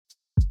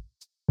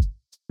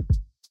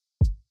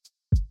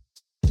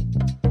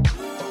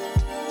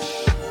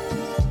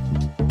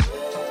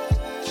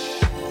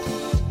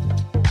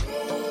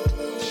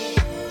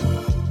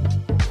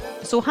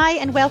So hi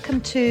and welcome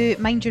to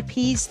Mind Your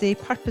P's, the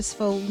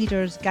Purposeful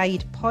Leaders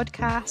Guide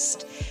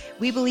podcast.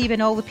 We believe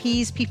in all the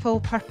P's: people,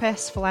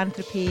 purpose,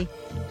 philanthropy,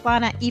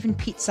 planet, even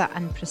pizza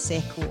and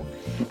Prosecco.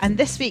 And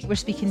this week we're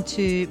speaking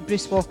to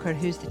Bruce Walker,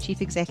 who's the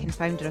Chief Exec and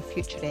founder of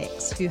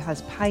FutureX, who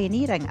has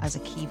pioneering as a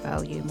key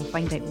value, and we'll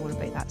find out more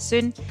about that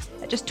soon.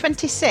 At just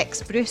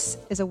 26, Bruce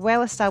is a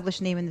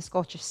well-established name in the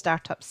Scottish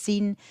startup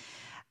scene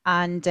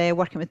and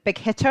working with big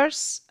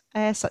hitters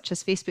such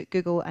as Facebook,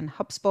 Google and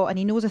HubSpot, and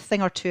he knows a thing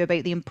or two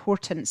about the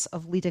importance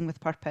of leading with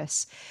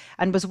purpose,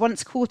 and was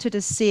once quoted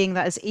as saying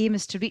that his aim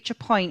is to reach a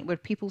point where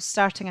people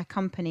starting a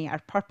company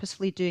are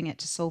purposefully doing it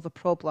to solve a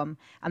problem,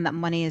 and that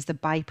money is the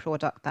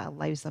byproduct that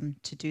allows them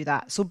to do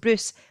that. So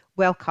Bruce,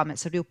 welcome.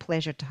 It's a real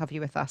pleasure to have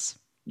you with us.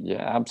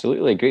 Yeah,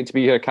 absolutely. Great to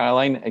be here,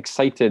 Caroline.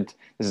 Excited.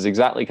 This is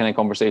exactly the kind of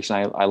conversation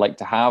I like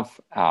to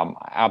have. I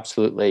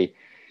absolutely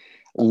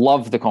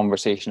love the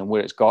conversation and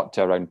where it's got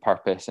to around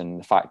purpose and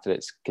the fact that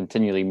it's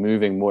continually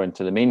moving more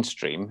into the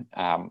mainstream.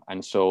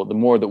 And so the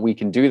more that we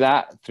can do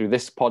that through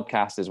this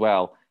podcast as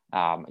well,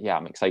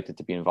 I'm excited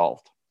to be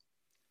involved.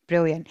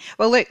 Brilliant.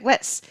 Well, look,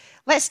 let's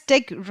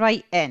dig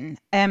right in.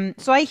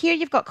 So I hear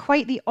you've got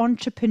quite the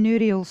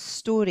entrepreneurial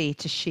story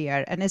to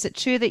share. And is it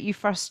true that you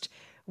first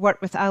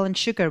worked with Alan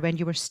Sugar when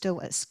you were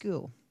still at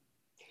school?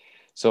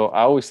 So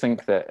I always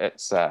think that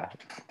it's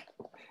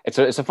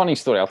a funny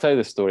story. I'll tell you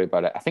the story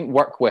about it. I think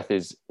work with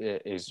is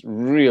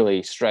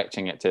really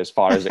stretching it to as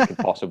far as it could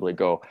possibly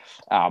go.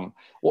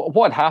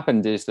 What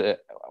happened is that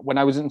when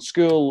I was in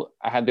school,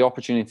 I had the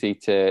opportunity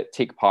to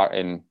take part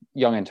in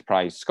Young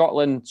Enterprise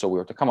Scotland. So we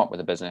were to come up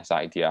with a business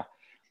idea,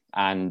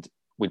 and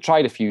we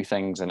tried a few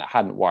things and it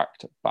hadn't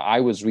worked. But I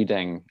was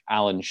reading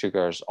Alan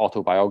Sugar's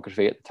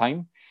autobiography at the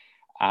time,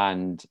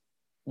 and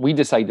we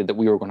decided that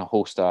we were going to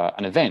host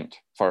an event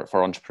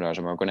for entrepreneurs,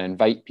 and we were going to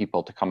invite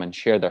people to come and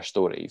share their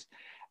stories.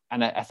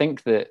 And I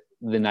think that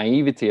the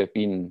naivety of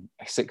being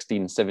a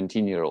 16,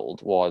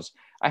 17-year-old was,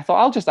 I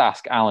thought, I'll just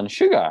ask Alan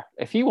Sugar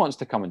if he wants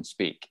to come and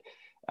speak.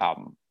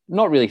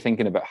 Not really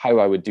thinking about how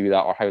I would do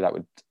that or how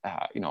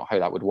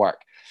that would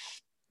work.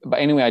 But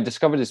anyway, I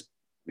discovered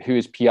who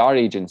his PR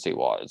agency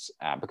was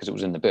because it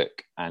was in the book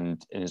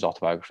and in his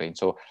autobiography. And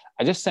so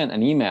I just sent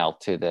an email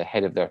to the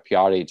head of their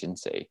PR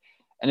agency,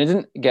 and I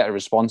didn't get a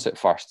response at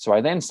first. So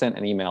I then sent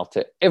an email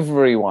to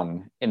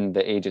everyone in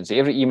the agency,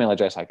 every email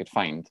address I could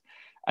find,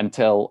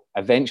 until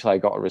eventually I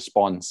got a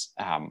response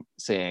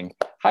saying,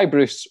 "Hi,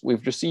 Bruce,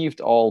 we've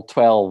received all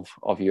 12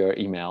 of your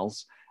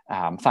emails.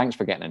 Thanks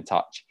for getting in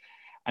touch."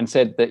 And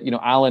said that,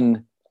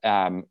 Alan,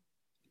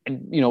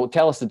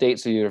 tell us the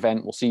dates of your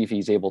event. We'll see if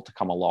he's able to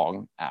come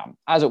along.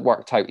 As it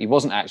worked out, he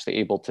wasn't actually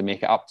able to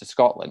make it up to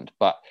Scotland.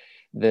 But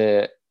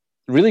the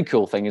really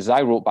cool thing is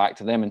I wrote back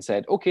to them and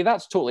said, "Okay,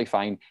 that's totally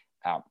fine.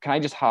 Can I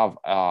just have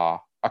a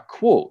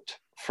quote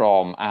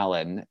from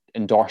Alan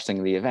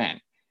endorsing the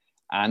event?"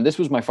 And this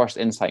was my first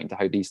insight into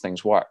how these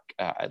things work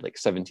at like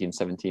 17.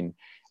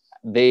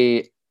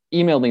 They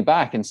emailed me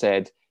back and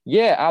said,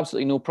 "Yeah,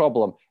 absolutely no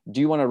problem.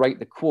 Do you want to write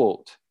the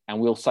quote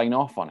and we'll sign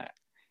off on it?"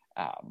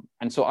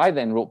 And so I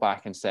then wrote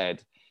back and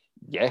said,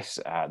 "Yes,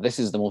 this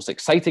is the most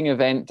exciting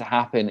event to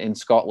happen in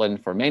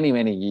Scotland for many,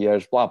 many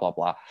years, blah, blah,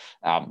 blah."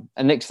 And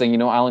next thing you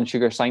know, Alan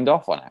Sugar signed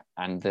off on it.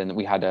 And then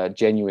we had a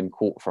genuine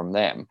quote from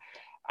them.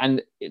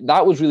 And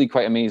that was really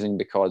quite amazing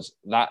because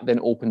that then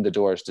opened the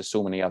doors to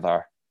so many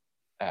other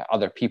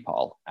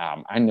people.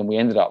 And then we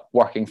ended up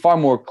working far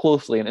more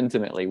closely and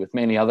intimately with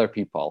many other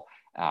people.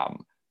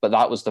 But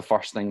that was the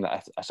first thing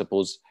that I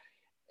suppose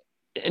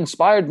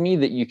inspired me,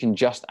 that you can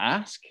just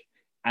ask,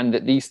 and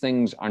that these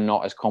things are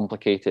not as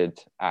complicated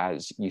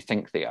as you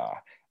think they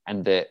are.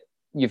 And that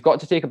you've got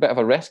to take a bit of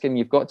a risk, and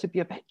you've got to be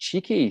a bit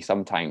cheeky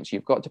sometimes.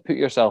 You've got to put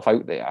yourself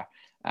out there,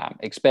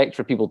 expect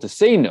for people to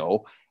say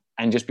no,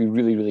 and just be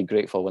really, really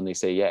grateful when they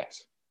say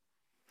yes.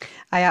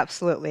 I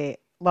absolutely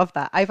love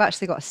that. I've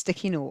actually got a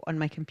sticky note on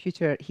my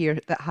computer here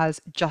that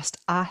has "just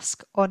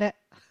ask" on it.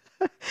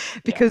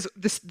 Because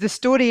the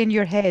story in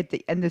your head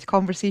and the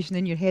conversation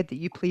in your head that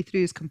you play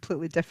through is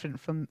completely different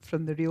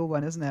from the real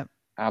one, isn't it?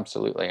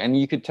 Absolutely. And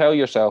you could tell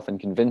yourself and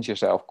convince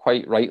yourself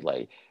quite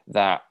rightly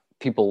that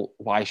people,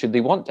 why should they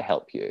want to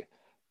help you?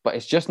 But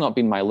it's just not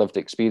been my lived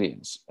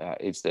experience.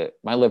 It's that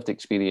my lived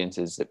experience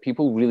is that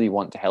people really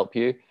want to help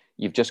you.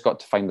 You've just got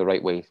to find the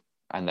right way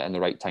and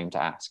the right time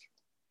to ask.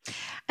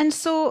 And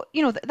so,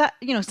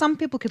 some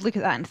people could look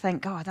at that and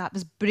think, "Oh, that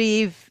was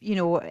brave.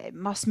 It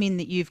must mean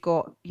that you've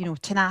got,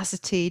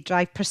 tenacity,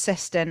 drive,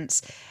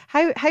 persistence."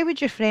 How would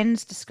your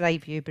friends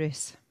describe you,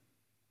 Bruce?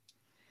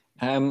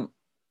 I'd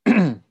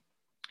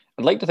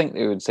like to think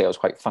they would say I was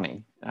quite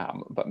funny,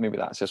 but maybe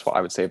that's just what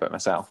I would say about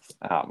myself.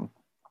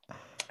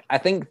 I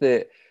think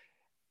they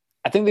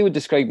would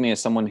describe me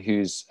as someone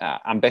who's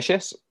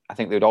ambitious. I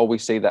think they would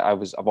always say that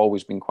I've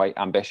always been quite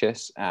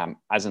ambitious,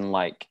 as in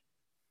like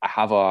I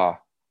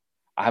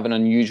have an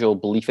unusual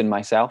belief in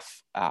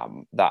myself,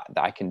 that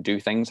I can do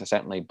things. I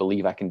certainly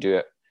believe I can do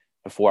it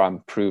before I'm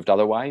proved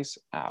otherwise.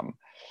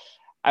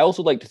 I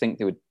also like to think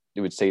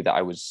they would say that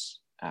I was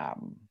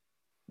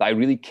that I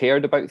really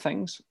cared about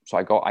things. So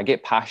I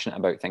get passionate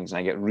about things, and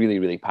I get really,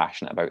 really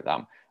passionate about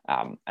them.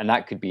 And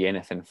that could be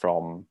anything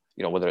from,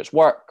 whether it's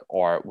work,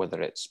 or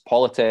whether it's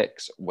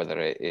politics, whether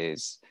it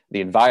is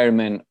the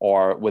environment,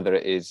 or whether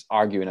it is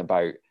arguing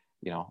about,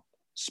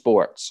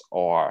 sports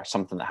or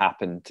something that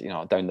happened,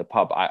 down the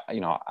pub.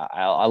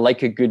 I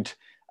like a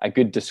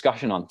good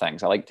discussion on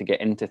things. I like to get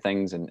into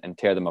things and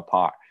tear them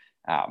apart.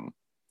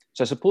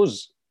 So I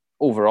suppose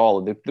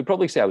overall, they'd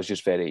probably say I was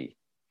just very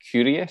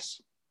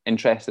curious,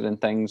 interested in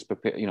things,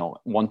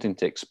 wanting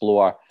to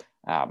explore,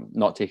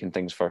 not taking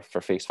things for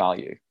face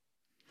value.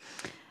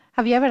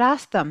 Have you ever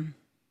asked them?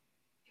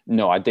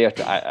 No, I daren't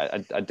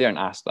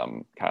ask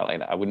them,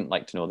 Caroline. I wouldn't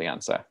like to know the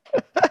answer.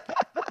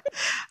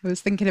 I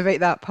was thinking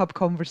about that pub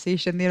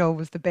conversation. They're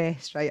always the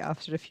best, right,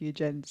 after a few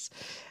gins.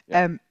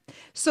 Yeah.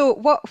 So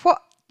what,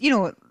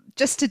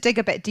 just to dig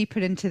a bit deeper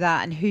into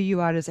that and who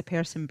you are as a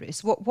person,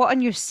 Bruce, what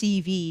on your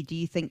CV do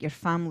you think your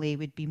family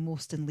would be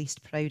most and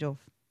least proud of?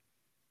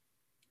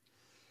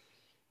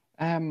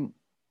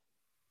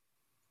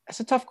 It's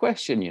a tough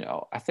question,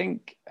 I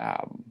think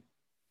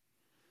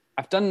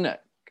I've done,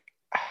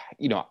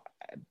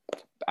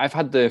 I've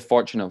had the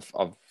fortune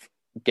of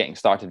getting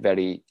started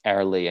very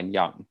early and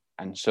young.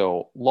 And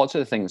so lots of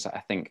the things that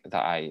I think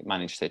that I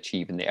managed to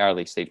achieve in the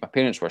early stage, my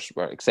parents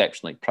were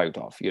exceptionally proud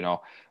of,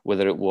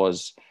 whether it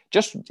was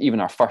just even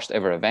our first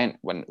ever event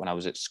when I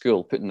was at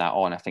school, putting that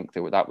on. I think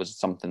that was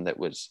something that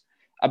was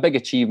a big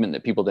achievement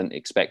that people didn't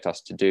expect us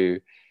to do.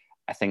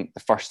 I think the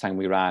first time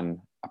we ran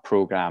a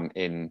program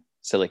in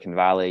Silicon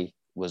Valley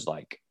was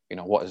like,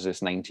 what is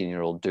this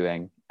 19-year-old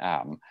doing?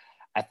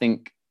 I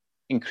think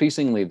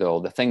increasingly, though,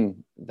 the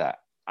thing that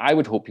I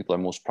would hope people are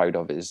most proud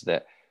of is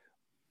that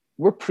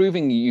we're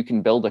proving you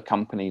can build a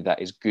company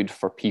that is good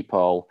for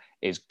people,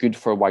 is good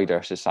for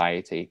wider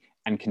society,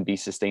 and can be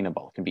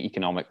sustainable, can be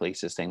economically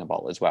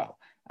sustainable as well.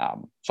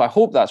 So I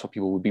hope that's what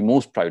people would be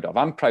most proud of.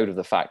 I'm proud of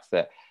the fact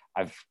that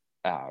I've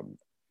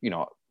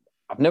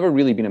never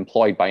really been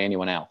employed by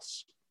anyone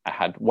else. I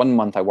had 1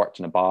 month I worked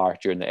in a bar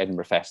during the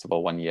Edinburgh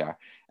Festival 1 year,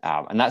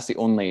 and that's the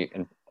only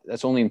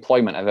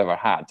employment I've ever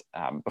had.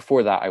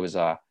 Before that, I was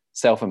a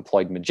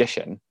self-employed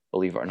magician,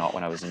 believe it or not,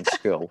 when I was in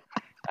school.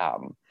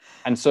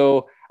 And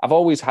so I've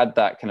always had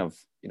that kind of,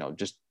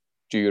 just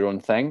do your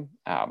own thing.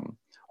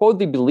 What would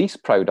they be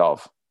least proud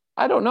of?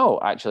 I don't know,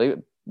 actually.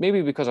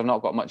 Maybe because I've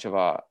not got much of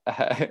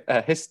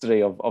a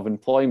history of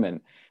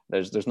employment,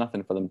 there's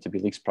nothing for them to be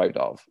least proud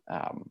of.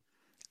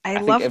 I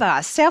love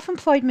that.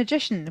 Self-employed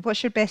magician.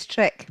 What's your best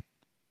trick?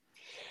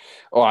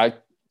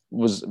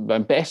 My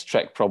best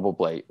trick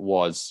probably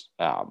was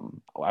I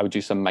would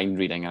do some mind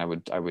reading, and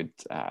I would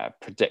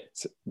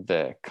predict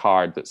the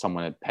card that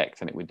someone had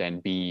picked, and it would then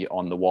be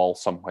on the wall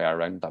somewhere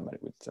around them. And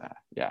it would,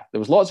 there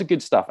was lots of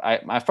good stuff.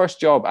 My first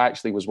job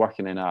actually was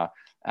working in a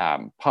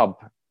pub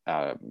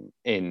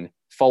in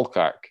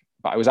Falkirk,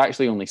 but I was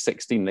actually only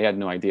 16. They had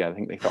no idea. I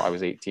think they thought I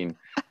was 18,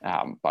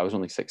 but I was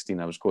only 16.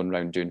 I was going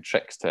around doing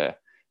tricks to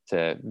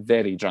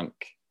very drunk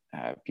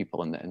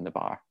people in the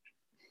bar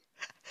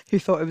who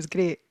thought it was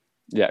great.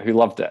 Yeah, who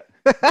loved it.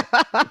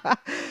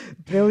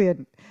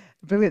 Brilliant.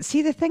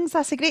 See,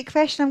 that's a great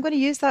question. I'm going to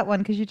use that one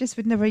because you just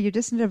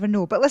never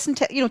know. But listen,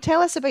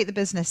 tell us about the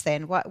business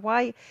then.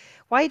 Why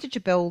did you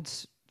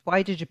build it,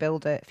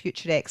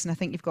 FutureX? And I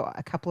think you've got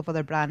a couple of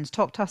other brands.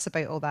 Talk to us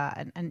about all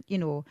that. And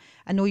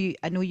I know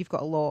you've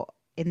got a lot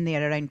in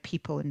there around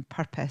people and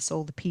purpose,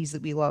 all the P's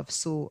that we love.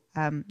 So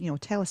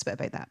tell us a bit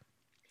about that.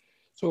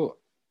 So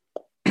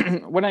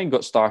when I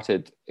got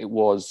started, it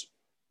was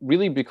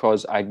really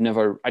because I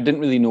didn't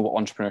really know what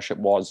entrepreneurship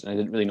was, and I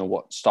didn't really know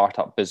what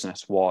startup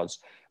business was.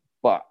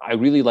 But I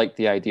really liked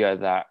the idea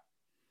that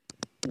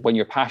when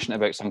you're passionate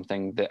about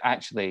something, that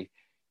actually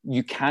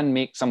you can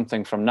make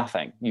something from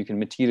nothing. You can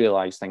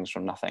materialize things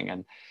from nothing.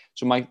 And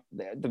so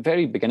the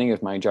very beginning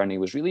of my journey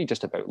was really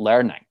just about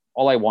learning.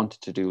 All I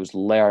wanted to do was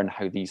learn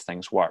how these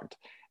things worked.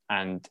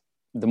 And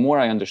the more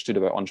I understood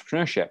about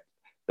entrepreneurship,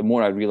 the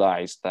more I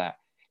realized that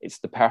it's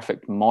the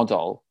perfect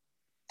model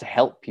to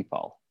help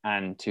people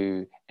and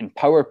to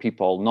empower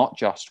people, not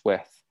just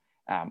with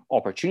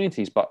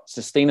opportunities, but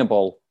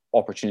sustainable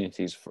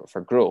opportunities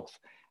for growth.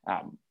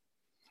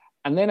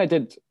 And then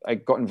I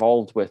got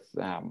involved with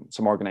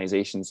some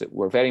organizations that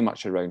were very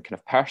much around kind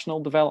of personal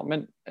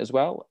development as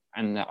well.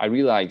 And I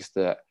realized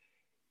that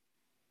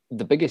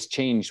the biggest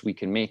change we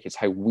can make is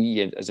how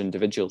we as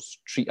individuals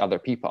treat other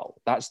people.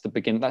 That's the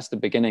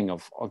beginning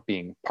of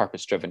being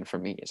purpose-driven for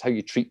me, is how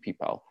you treat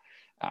people.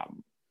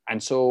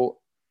 And so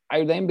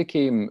I then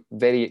became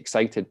very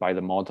excited by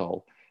the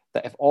model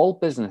that if all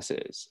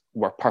businesses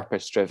were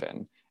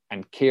purpose-driven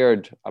and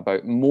cared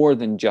about more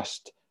than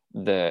just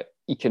the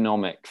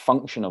economic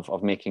function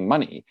of making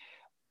money,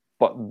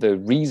 but the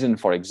reason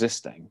for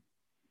existing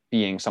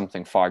being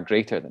something far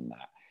greater than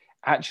that,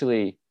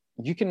 actually,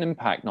 you can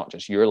impact not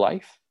just your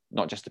life,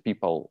 not just the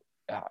people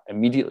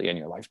immediately in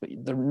your life, but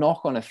the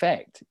knock-on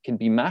effect can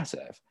be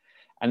massive.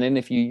 And then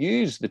if you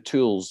use the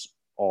tools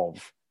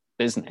of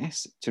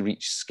business to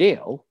reach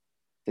scale,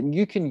 then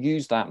you can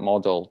use that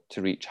model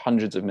to reach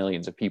hundreds of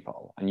millions of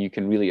people, and you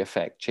can really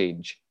affect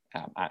change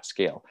at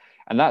scale.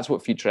 And that's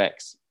what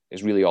FutureX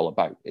is really all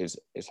about, is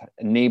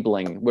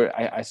enabling,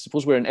 I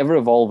suppose we're an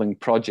ever-evolving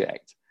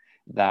project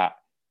that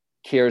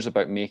cares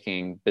about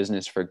making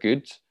business for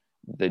good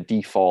the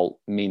default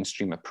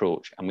mainstream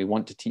approach. And we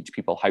want to teach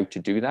people how to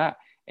do that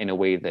in a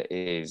way that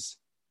is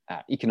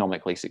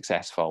economically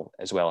successful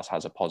as well as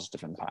has a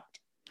positive impact.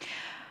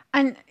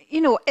 And,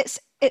 you know, it's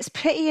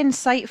pretty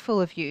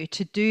insightful of you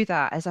to do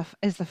that as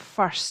the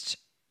first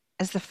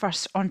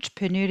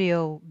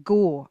entrepreneurial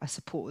go, I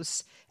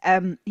suppose.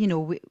 You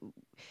know,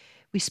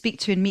 we speak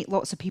to and meet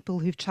lots of people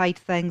who've tried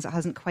things that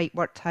hasn't quite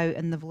worked out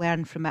and they've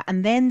learned from it,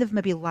 and then they've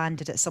maybe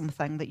landed at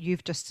something that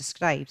you've just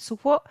described. So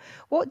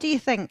what do you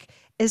think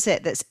is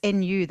it that's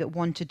in you that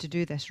wanted to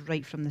do this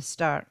right from the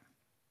start?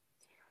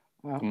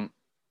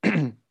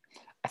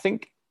 I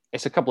think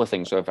it's a couple of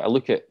things. So if I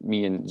look at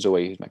me and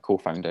Zoe, who's my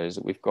co-founder, is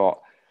that we've got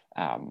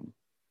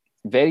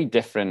very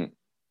different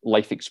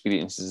life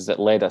experiences that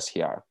led us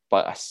here,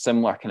 but a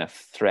similar kind of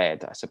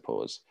thread, I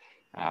suppose.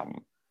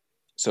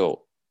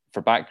 So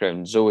for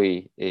background,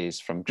 Zoe is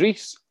from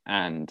Greece,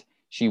 and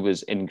she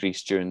was in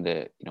Greece during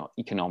the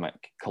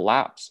economic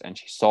collapse, and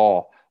she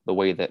saw the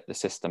way that the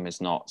system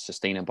is not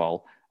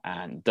sustainable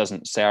and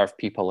doesn't serve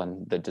people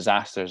and the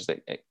disasters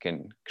that it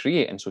can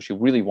create. And so she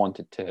really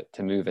wanted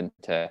to move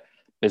into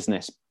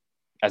business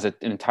as an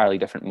entirely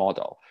different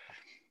model.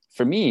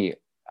 For me,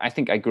 I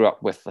think I grew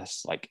up with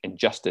this like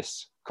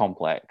injustice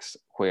complex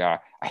where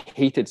I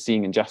hated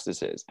seeing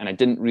injustices, and I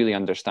didn't really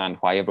understand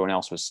why everyone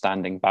else was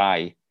standing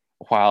by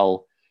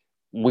while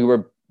we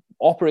were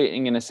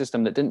operating in a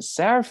system that didn't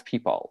serve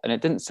people, and it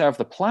didn't serve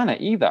the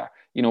planet either.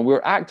 You know,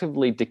 we're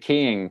actively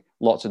decaying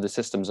lots of the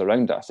systems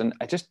around us. And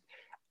I just,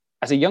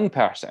 as a young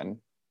person,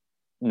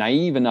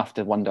 naive enough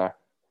to wonder,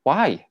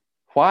 why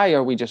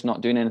are we just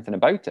not doing anything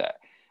about it?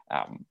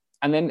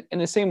 And then in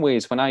the same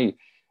ways, when I,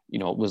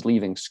 was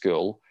leaving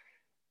school,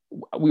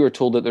 we were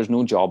told that there's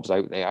no jobs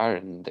out there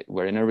and that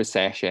we're in a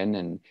recession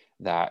and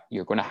that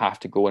you're going to have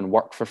to go and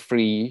work for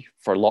free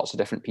for lots of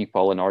different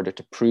people in order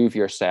to prove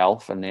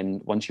yourself. And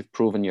then once you've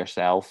proven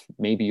yourself,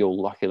 maybe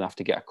you'll lucky enough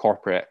to get a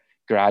corporate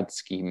grad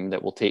scheme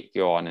that will take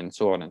you on, and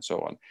so on and so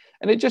on.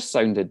 And it just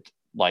sounded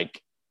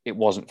like it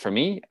wasn't for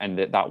me, and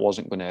that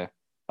wasn't going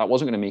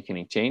to make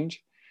any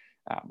change.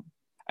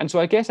 And so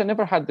I guess I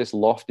never had this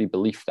lofty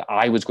belief that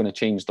I was going to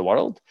change the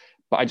world,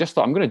 but I just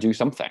thought, I'm going to do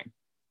something.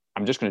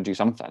 I'm just going to do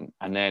something.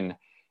 And then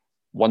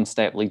one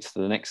step leads to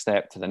the next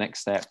step, to the next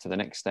step, to the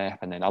next step.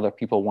 And then other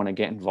people want to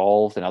get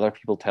involved, and other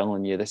people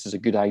telling you this is a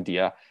good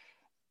idea.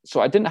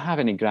 So I didn't have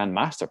any grand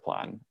master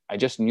plan. I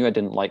just knew I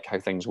didn't like how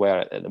things were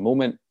at the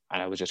moment,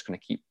 and I was just going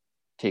to keep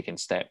taking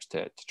steps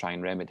to try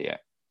and remedy it.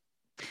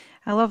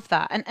 I love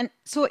that. And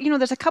so,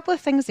 there's a couple of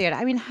things there.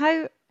 I mean,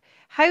 how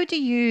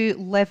do you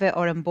live it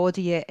or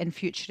embody it in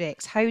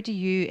FutureX? How do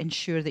you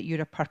ensure that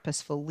you're a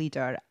purposeful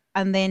leader?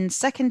 And then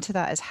second to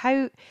that is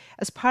how,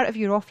 as part of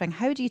your offering,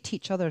 how do you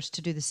teach others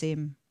to do the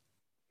same?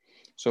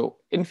 So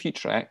in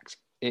FutureX,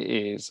 it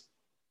is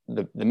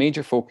the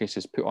major focus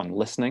is put on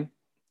listening.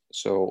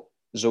 So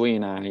Zoe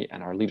and I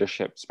and our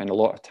leadership spend a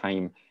lot of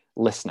time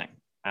listening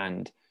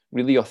and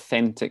really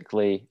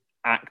authentically,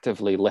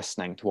 actively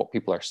listening to what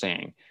people are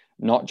saying,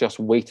 not just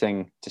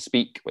waiting to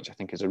speak, which I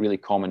think is a really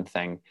common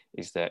thing,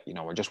 is that,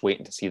 we're just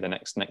waiting to see the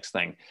next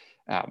thing.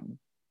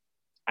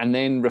 And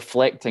then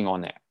reflecting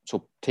on it.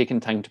 So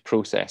taking time to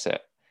process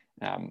it.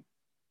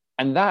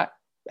 And that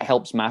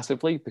helps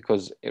massively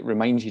because it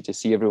reminds you to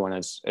see everyone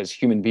as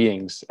human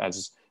beings,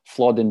 as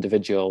flawed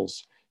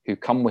individuals who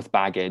come with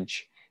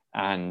baggage.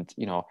 And,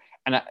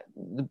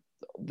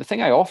 the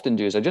thing I often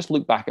do is I just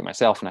look back at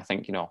myself and I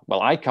think,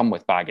 well, I come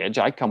with baggage.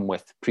 I come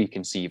with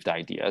preconceived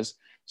ideas.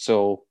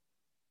 So,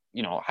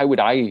 how would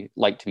I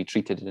like to be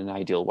treated in an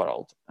ideal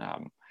world?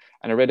 And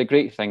I read a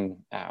great thing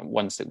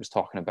once that was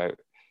talking about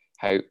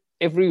how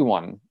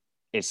everyone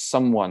is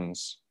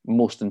someone's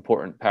most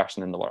important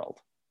person in the world.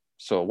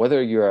 So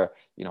whether you're,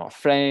 a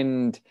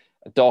friend,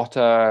 a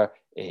daughter,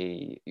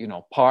 a,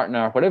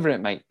 partner, whatever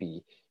it might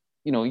be,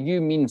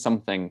 you mean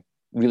something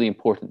really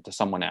important to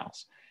someone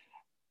else.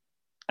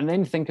 And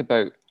then think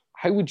about,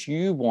 how would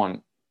you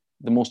want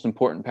the most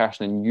important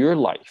person in your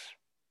life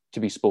to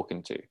be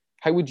spoken to?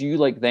 How would you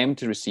like them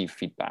to receive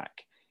feedback?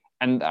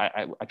 And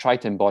I try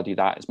to embody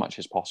that as much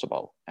as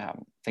possible,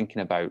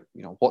 thinking about,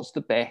 what's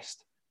the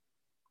best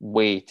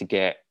way to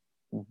get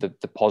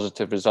the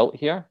positive result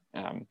here.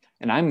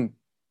 And I'm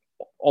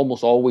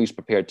almost always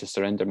prepared to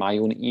surrender my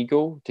own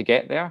ego to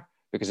get there,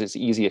 because it's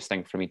the easiest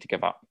thing for me to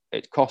give up.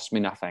 It costs me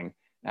nothing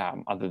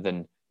other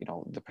than,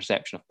 the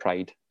perception of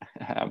pride.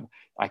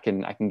 I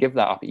can give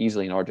that up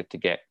easily in order to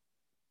get.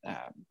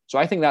 So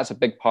I think that's a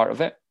big part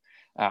of it.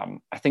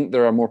 I think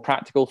there are more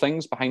practical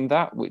things behind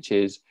that, which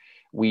is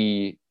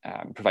we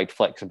provide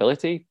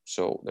flexibility.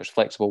 So there's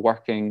flexible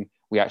working.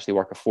 We actually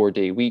work a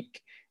 4-day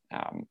week.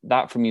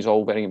 That for me is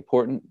all very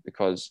important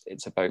because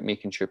it's about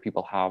making sure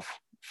people have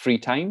free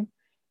time,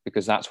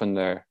 because that's when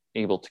they're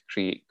able to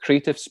create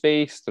creative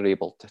space. They're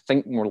able to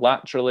think more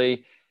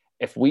laterally.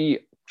 If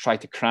we try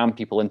to cram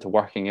people into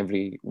working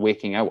every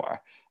waking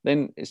hour,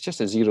 then it's just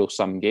a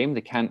zero-sum game.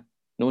 They can't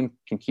No one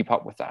can keep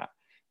up with that.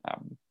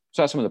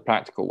 So that's some of the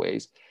practical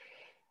ways.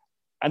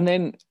 And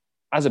then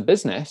as a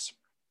business,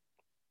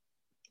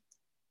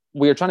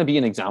 we are trying to be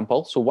an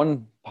example. So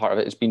one part of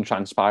it is being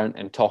transparent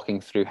and talking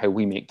through how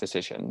we make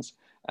decisions.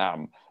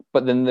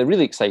 But then the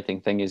really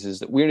exciting thing is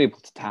that we're able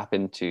to tap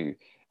into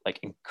like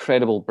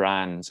incredible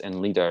brands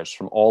and leaders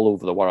from all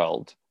over the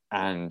world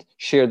and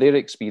share their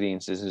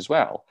experiences as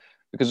well.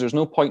 Because there's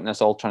no point in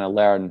us all trying to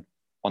learn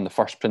on the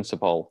first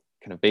principle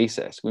kind of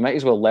basis. We might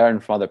as well learn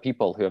from other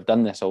people who have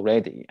done this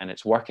already and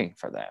it's working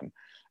for them.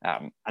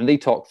 And they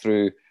talk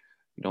through,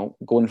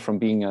 going from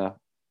being a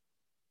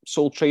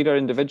sole trader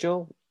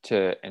individual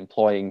to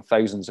employing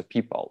thousands of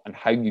people, and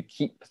how you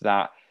keep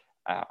that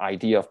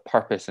idea of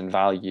purpose and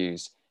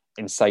values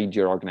inside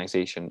your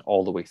organization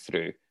all the way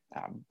through.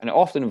 And it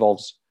often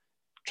involves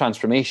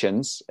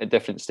transformations at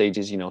different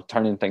stages,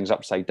 turning things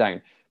upside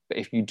down. But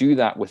if you do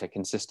that with a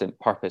consistent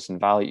purpose and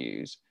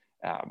values,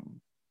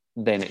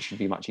 then it should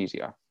be much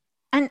easier.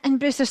 And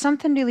Bruce, there's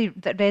something really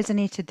that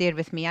resonated there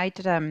with me. I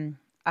did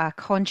a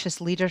conscious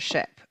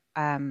leadership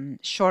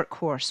short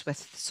course with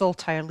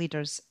Saltire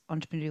Leaders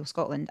Entrepreneurial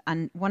Scotland,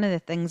 and one of the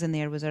things in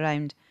there was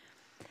around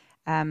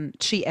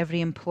treat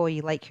every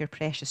employee like your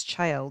precious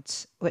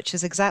child, which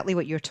is exactly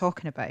what you're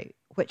talking about,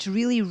 which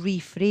really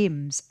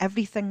reframes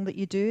everything that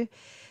you do.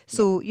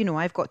 So,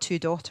 I've got 2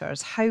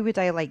 daughters. How would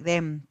I like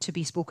them to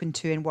be spoken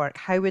to in work?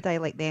 How would I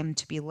like them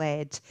to be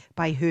led?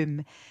 By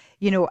whom?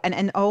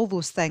 And all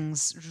those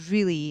things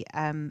really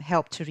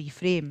help to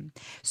reframe.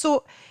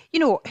 So,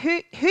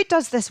 who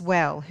does this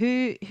well?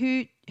 Who,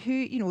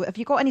 have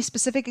you got any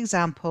specific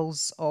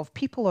examples of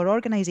people or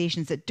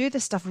organizations that do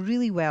this stuff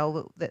really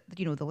well that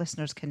the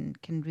listeners can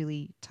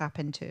really tap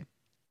into?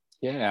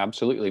 Yeah,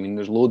 absolutely. I mean,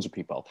 there's loads of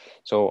people.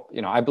 So,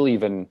 I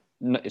believe in,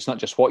 it's not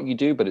just what you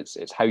do, but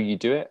it's how you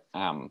do it.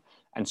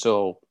 And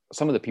so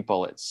some of the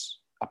people, it's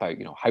about,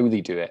 how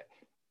they do it.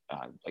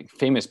 Like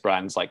famous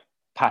brands like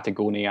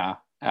Patagonia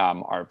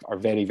are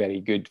very, very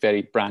good,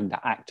 very brand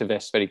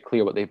activists, very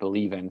clear what they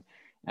believe in.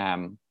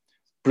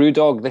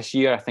 Brewdog this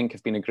year, I think,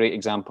 have been a great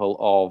example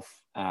of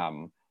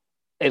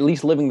at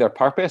least living their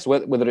purpose,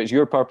 whether it's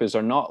your purpose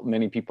or not.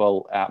 Many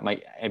people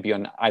might be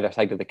on either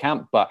side of the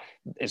camp, but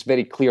it's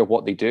very clear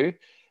what they do.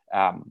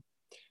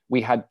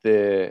 We had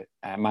the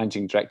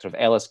managing director of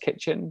Ella's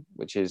Kitchen,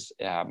 which is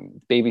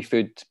baby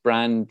food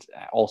brand,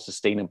 all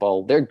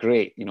sustainable. They're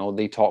great.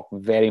 They talk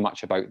very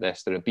much about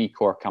this. They're a B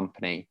Corp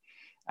company.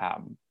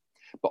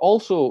 But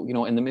also,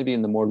 maybe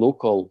in the more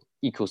local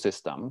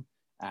ecosystem,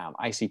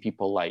 I see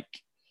people like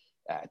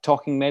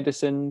Talking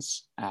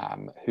Medicines,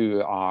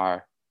 who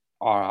are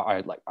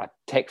like a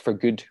tech for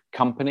good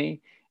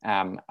company,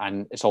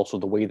 and it's also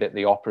the way that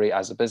they operate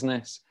as a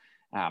business.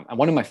 And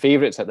one of my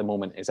favorites at the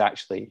moment is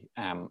actually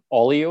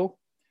Olio,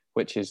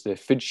 which is the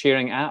food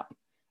sharing app.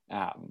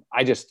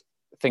 I just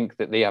think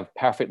that they have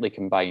perfectly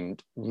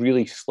combined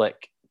really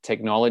slick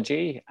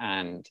technology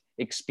and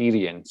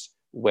experience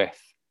with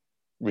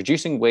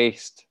reducing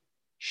waste,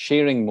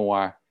 sharing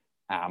more,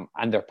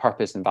 and their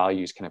purpose and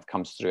values kind of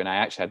comes through. And I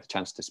actually had the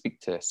chance to speak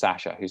to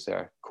Sasha, who's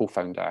their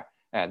co-founder,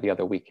 the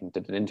other week, and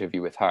did an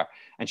interview with her.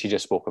 And she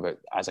just spoke about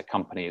as a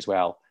company as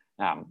well.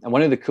 And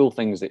one of the cool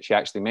things that she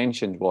actually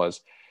mentioned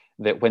was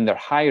that when they're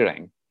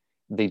hiring,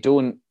 they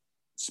don't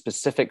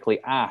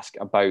specifically ask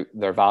about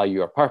their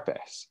value or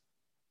purpose,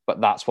 but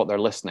that's what they're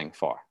listening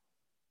for.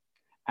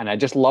 And I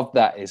just love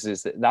that is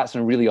that that's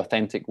a really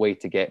authentic way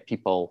to get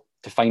people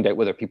to find out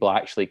whether people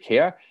actually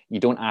care. You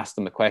don't ask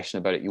them a question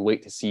about it. You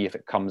wait to see if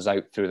it comes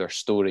out through their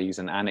stories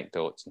and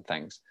anecdotes and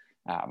things.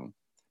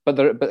 But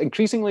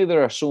increasingly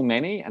there are so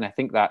many, and I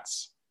think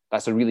that's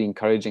a really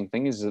encouraging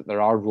thing, is that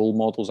there are role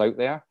models out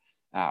there.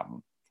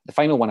 The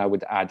final one I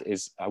would add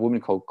is a woman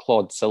called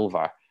Claude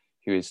Silver,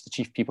 who is the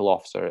Chief People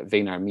Officer at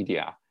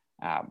VaynerMedia.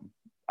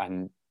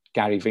 And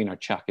Gary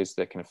Vaynerchuk is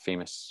the kind of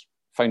famous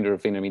founder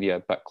of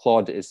VaynerMedia, but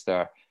Claude is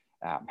their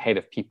head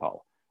of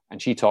people.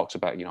 And she talks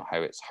about,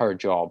 how it's her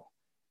job.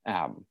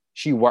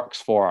 She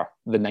works for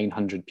the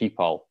 900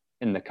 people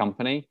in the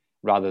company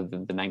rather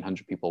than the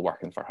 900 people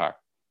working for her.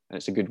 And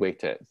it's a good way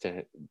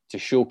to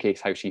showcase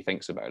how she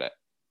thinks about it.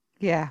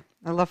 Yeah,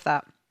 I love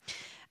that.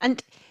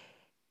 And,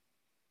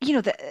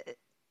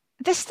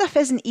 this stuff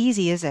isn't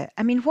easy, is it?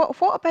 I mean, what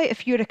about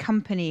if you're a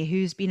company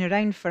who's been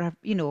around for,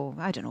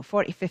 I don't know,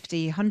 40,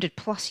 50, 100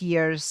 plus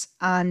years,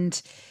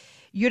 and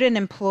you're an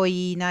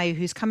employee now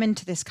who's come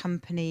into this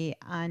company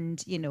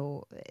and,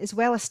 is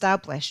well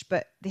established,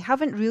 but they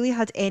haven't really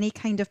had any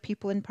kind of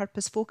people in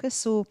purpose focus.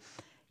 So,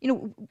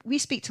 we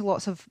speak to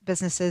lots of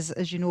businesses,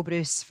 as you know,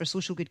 Bruce, for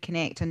Social Good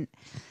Connect,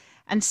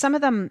 and some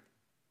of them,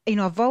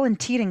 a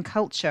volunteering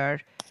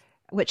culture,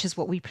 which is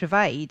what we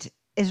provide,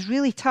 is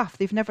really tough.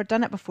 They've never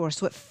done it before.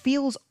 So it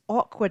feels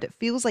awkward. It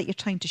feels like you're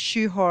trying to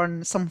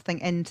shoehorn something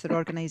into their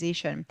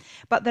organization.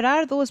 But there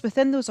are those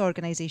within those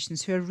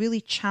organizations who are really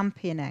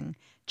championing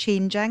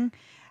changing.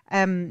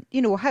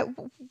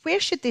 Where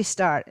should they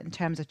start in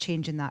terms of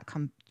changing that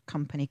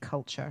company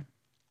culture?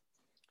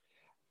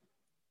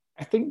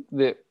 I think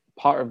that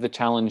part of the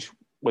challenge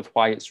with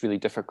why it's really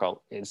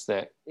difficult is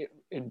that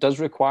it does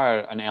require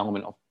an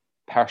element of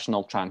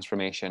personal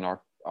transformation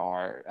or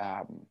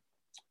kind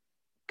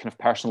of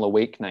personal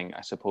awakening,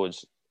 I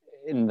suppose,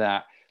 in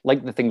that,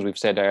 like the things we've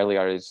said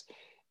earlier, is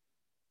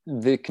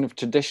the kind of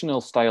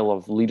traditional style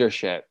of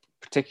leadership,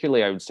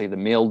 particularly I would say the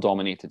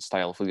male-dominated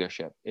style of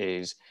leadership,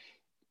 is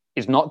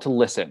not to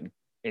listen.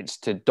 It's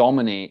to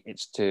dominate.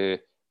 It's to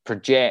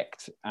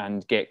project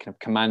and get kind of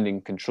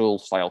commanding control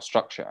style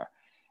structure,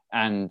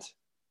 and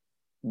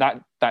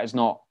that is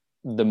not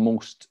the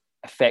most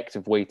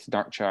effective way to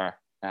nurture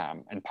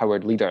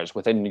empowered leaders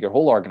within your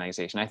whole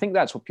organization. I think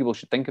that's what people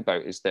should think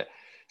about, is that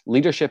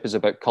leadership is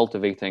about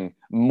cultivating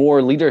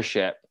more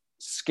leadership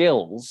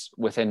skills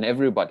within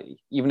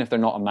everybody, even if they're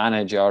not a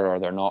manager or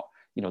they're not,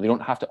 they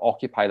don't have to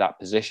occupy that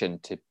position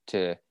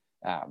to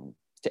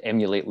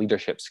emulate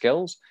leadership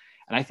skills.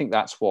 And I think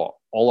that's what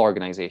all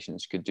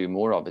organizations could do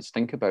more of, is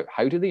think about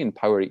how do they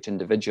empower each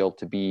individual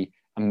to be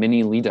a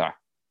mini leader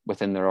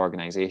within their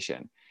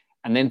organization,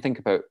 and then think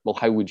about, well,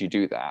 how would you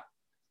do that?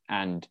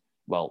 And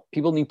well,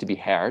 people need to be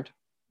heard.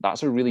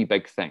 That's a really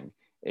big thing,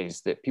 is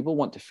that people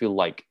want to feel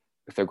like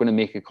if they're going to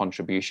make a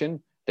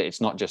contribution, that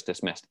it's not just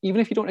dismissed. Even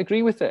if you don't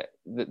agree with it,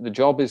 the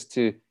job is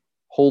to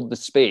hold the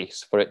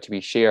space for it to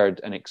be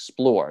shared and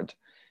explored.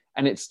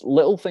 And it's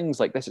little things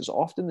like this. It's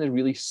often the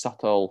really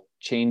subtle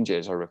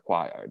changes are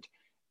required,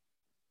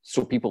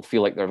 so people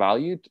feel like they're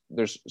valued.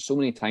 There's so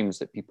many times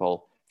that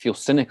people feel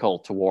cynical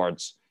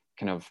towards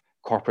kind of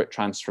corporate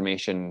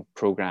transformation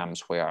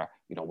programs where,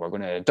 we're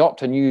going to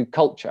adopt a new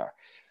culture.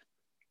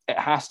 It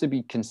has to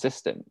be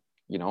consistent.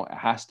 It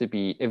has to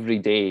be every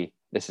day.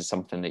 This is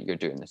something that you're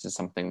doing. This is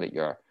something that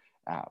you're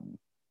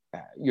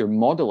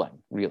modeling,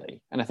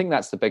 really. And I think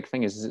that's the big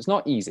thing, is it's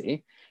not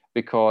easy,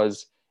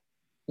 because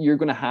you're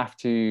going to have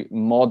to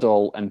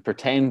model and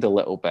pretend a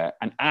little bit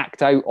and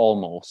act out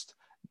almost,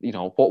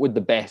 what would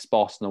the best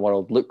boss in the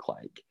world look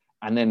like,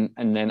 and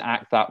then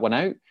act that one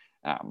out.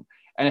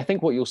 And I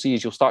think what you'll see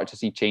is you'll start to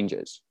see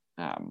changes,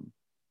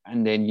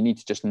 and then you need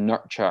to just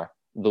nurture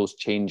those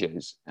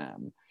changes.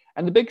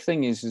 And the big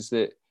thing is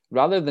that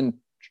rather than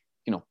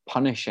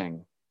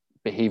punishing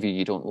behavior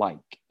you don't like,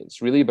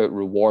 it's really about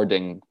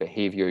rewarding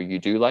behavior you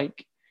do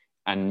like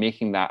and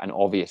making that an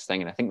obvious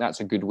thing. And I think that's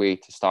a good way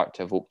to start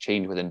to evoke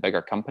change within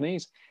bigger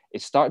companies,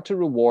 is start to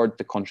reward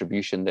the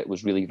contribution that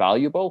was really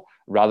valuable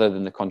rather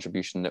than the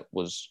contribution that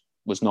was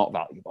not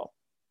valuable.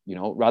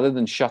 Rather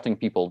than shutting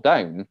people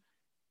down,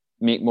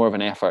 make more of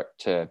an effort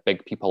to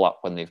big people up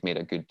when they've made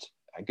a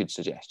good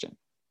suggestion.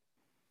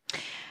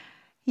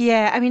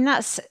 Yeah, I mean,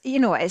 that's,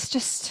 it's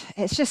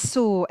just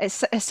so, it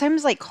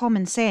sounds like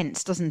common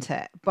sense, doesn't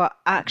it? But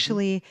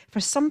actually, for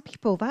some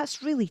people,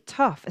 that's really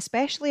tough,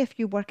 especially if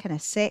you work in a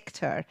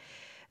sector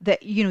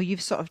that,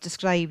 you've sort of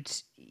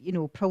described,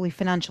 probably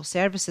financial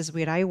services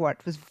where I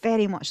worked was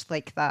very much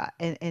like that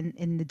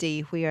in the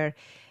day, where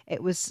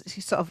it was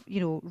sort of,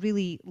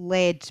 really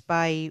led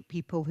by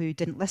people who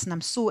didn't listen.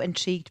 I'm so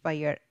intrigued by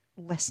your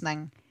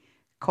listening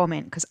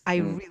comment, because I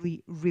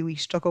really, really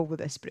struggle with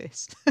this,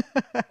 Bruce.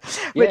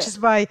 Which is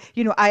why,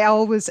 I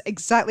always,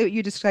 exactly what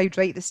you described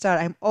right at the start,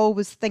 I'm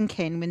always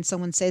thinking when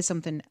someone says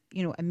something,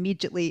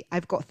 immediately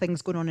I've got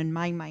things going on in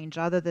my mind,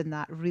 rather than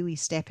that really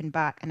stepping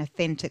back and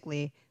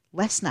authentically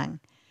listening.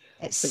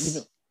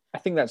 It's... I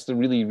think that's the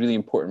really, really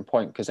important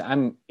point, because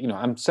I'm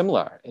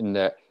similar in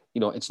that,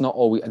 it's not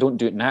always, I don't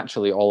do it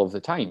naturally all of the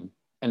time.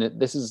 And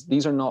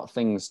these are not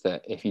things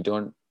that if you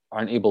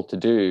aren't able to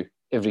do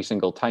every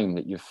single time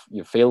that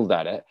you've failed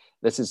at it.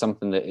 This is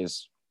something that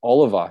is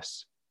all of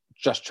us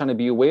just trying to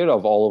be aware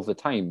of all of the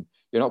time.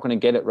 You're not going to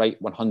get it right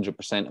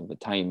 100% of the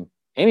time,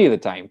 any of the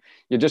time.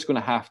 You're just going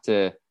to have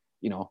to,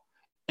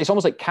 it's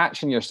almost like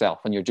catching yourself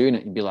when you're doing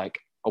it and be like,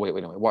 oh, wait,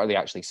 what are they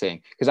actually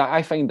saying? Because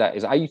I find that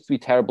is I used to be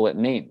terrible at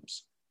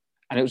names.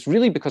 And it was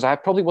really because I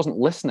probably wasn't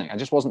listening. I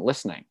just wasn't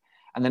listening.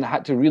 And then I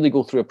had to really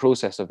go through a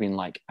process of being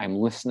like, I'm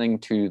listening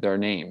to their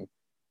name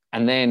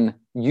and then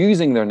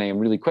using their name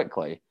really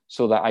quickly,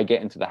 so that I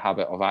get into the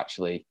habit of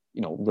actually,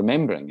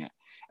 remembering it.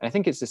 And I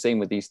think it's the same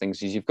with these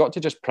things, is you've got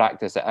to just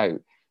practice it out.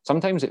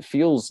 Sometimes it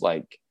feels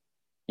like,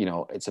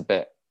 it's a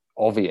bit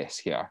obvious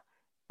here,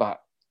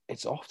 but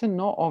it's often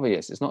not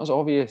obvious. It's not as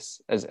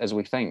obvious as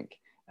we think.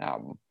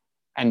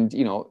 And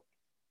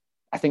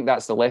I think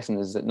that's the lesson,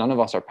 is that none of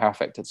us are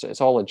perfect.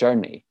 It's all a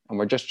journey, and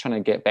we're just trying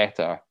to get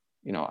better,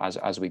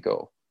 as we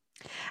go.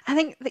 I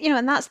think,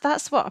 and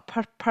that's what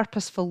a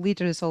purposeful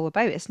leader is all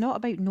about. It's not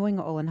about knowing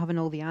it all and having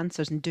all the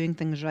answers and doing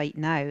things right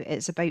now.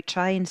 It's about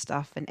trying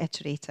stuff and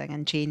iterating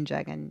and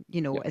changing, and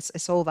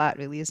it's all that,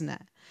 really, isn't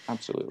it?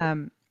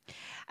 Absolutely.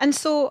 And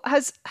so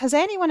has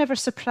anyone ever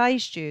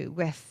surprised you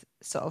with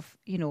sort of,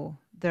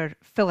 their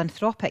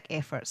philanthropic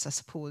efforts, I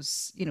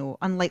suppose,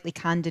 unlikely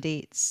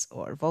candidates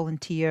or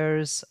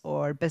volunteers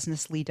or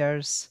business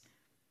leaders?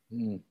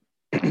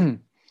 I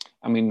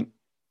mean,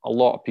 a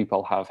lot of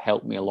people have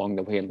helped me along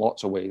the way in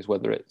lots of ways,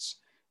 whether it's,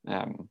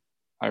 I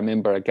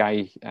remember a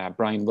guy,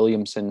 Brian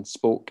Williamson,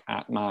 spoke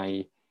at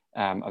my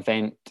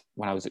event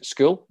when I was at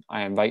school.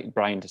 I invited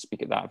Brian to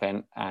speak at that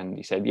event and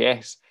he said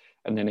yes.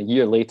 And then a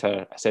year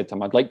later, I said to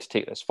him, I'd like to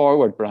take this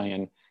forward,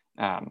 Brian.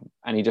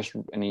 And he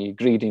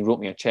agreed, and he wrote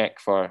me a check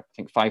for, I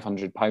think,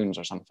 £500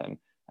 or something,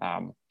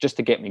 just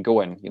to get me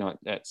going,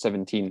 at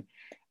 17.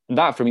 And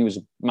that for me was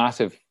a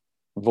massive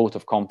vote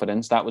of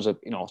confidence. That was a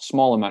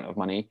small amount of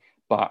money,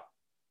 but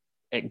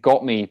it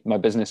got me my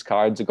business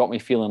cards. It got me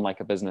feeling like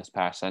a business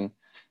person,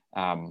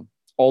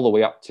 all the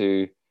way up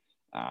to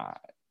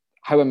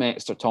how I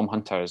met Sir Tom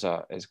Hunter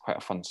is quite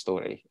a fun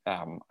story.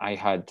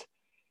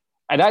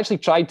 I'd actually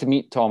tried to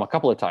meet Tom a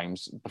couple of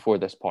times before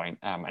this point.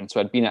 And so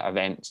I'd been at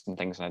events and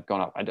things, and I'd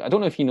gone up. I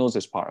don't know if he knows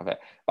this part of it,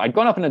 but I'd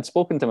gone up and I'd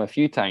spoken to him a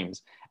few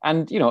times.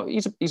 And,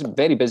 he's a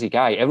very busy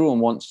guy. Everyone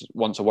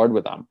wants a word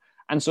with him.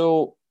 And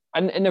so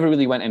it never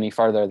really went any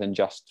further than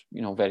just,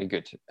 very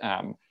good.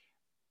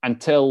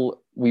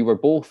 Until we were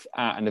both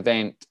at an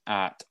event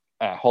at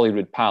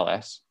Holyrood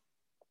Palace.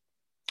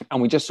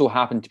 And we just so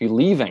happened to be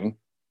leaving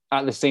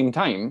at the same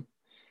time.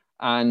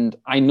 And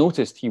I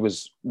noticed he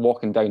was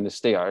walking down the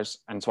stairs.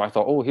 And so I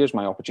thought, oh, here's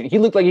my opportunity. He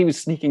looked like he was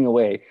sneaking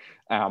away.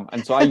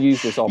 And so I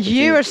used this opportunity.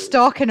 You were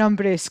stalking him,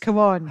 Bruce. Come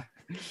on.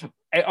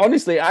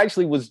 Honestly, it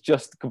actually was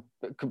just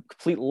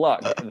complete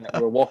luck that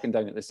we were walking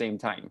down at the same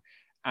time.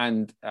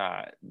 And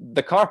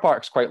the car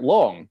park's quite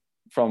long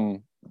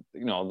from,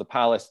 the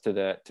palace to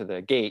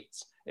the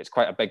gates. It's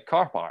quite a big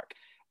car park.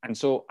 And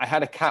so I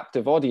had a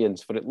captive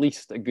audience for at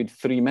least a good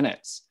 3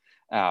 minutes.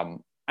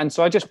 And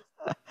so I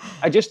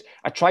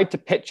tried to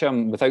pitch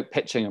him without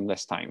pitching him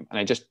this time. And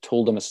I just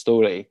told him a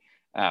story.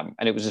 And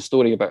it was a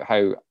story about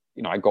how,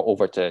 I got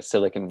over to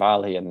Silicon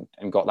Valley and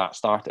got that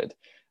started.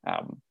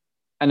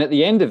 And at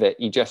the end of it,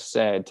 he just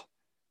said,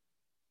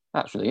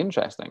 that's really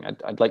interesting.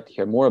 I'd like to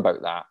hear more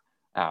about that.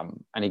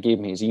 And he gave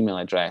me his email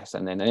address.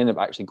 And then I ended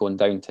up actually going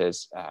down to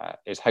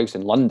his house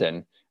in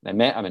London. And I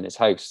met him in his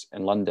house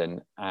in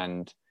London.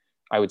 And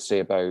I would say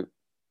about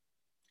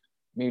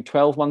maybe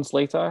 12 months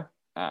later,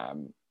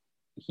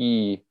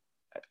 he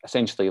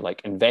essentially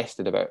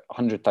invested about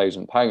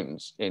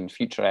 £100,000 in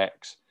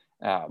FutureX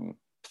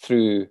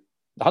through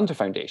the Hunter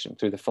Foundation,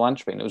 through the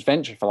philanthropy. And it was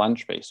venture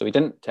philanthropy. So he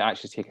didn't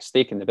actually take a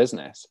stake in the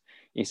business.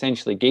 He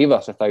essentially gave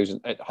us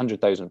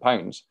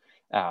 £100,000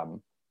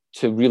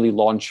 to really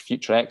launch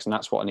FutureX. And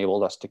that's what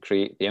enabled us to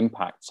create the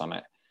Impact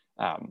Summit.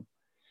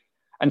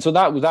 And so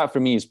that for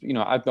me is,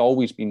 I've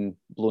always been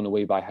blown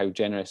away by how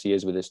generous he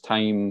is with his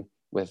time,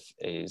 with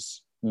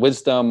his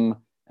wisdom,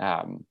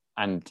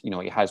 and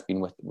he has been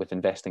with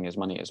investing his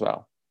money as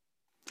well.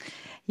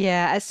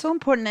 Yeah, it's so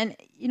important. And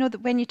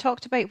that when you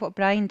talked about what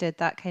Brian did,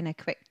 that kind of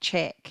quick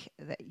check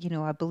that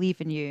I believe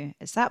in you,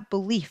 it's that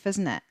belief,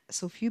 isn't it?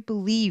 So if you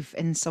believe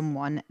in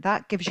someone,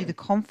 that gives you the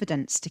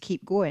confidence to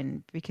keep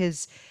going.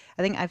 Because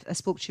I think I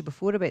spoke to you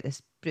before about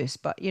this, Bruce,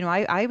 but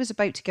I was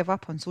about to give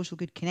up on Social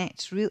Good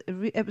Connect.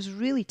 It was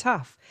really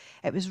tough.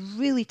 It was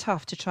really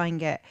tough to try and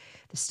get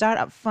the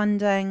startup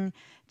funding,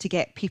 to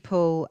get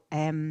people,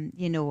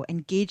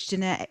 engaged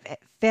in it.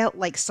 It felt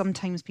like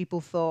sometimes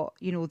people thought,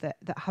 that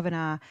having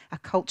a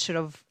culture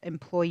of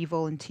employee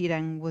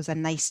volunteering was a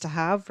nice to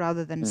have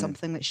rather than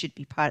something that should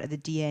be part of the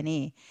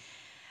DNA.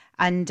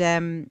 And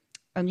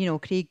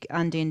Craig,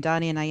 Andy and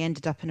Danny and I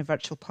ended up in a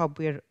virtual pub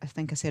where I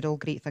think I said all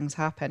great things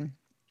happen.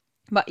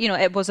 But,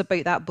 it was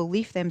about that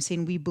belief, them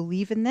saying, we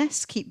believe in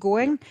this, keep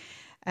going.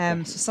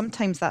 So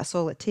sometimes that's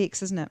all it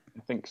takes, isn't it?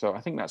 I think so.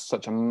 I think that's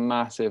such a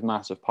massive,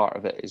 massive part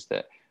of it, is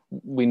that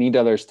we need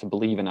others to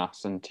believe in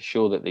us and to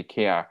show that they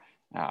care,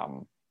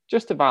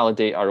 just to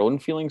validate our own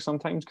feelings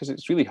sometimes, because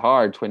it's really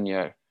hard when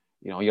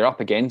you're up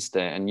against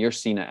it and you're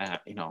seeing it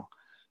at,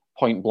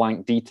 point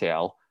blank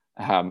detail.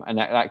 And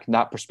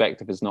that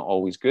perspective is not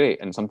always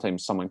great. And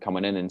sometimes someone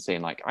coming in and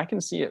saying I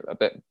can see it a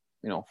bit,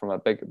 from a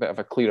bit of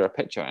a clearer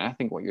picture. And I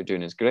think what you're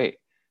doing is great.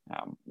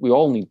 We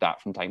all need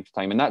that from time to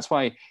time. And that's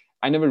why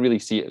I never really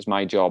see it as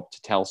my job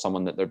to tell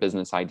someone that their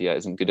business idea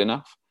isn't good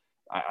enough.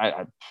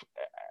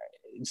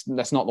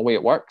 That's not the way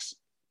it works.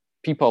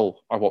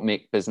 People are what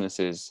make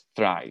businesses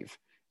thrive.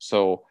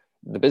 So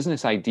the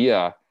business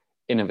idea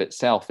in of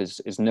itself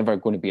is never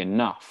going to be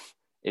enough.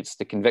 It's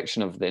the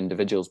conviction of the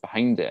individuals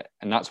behind it.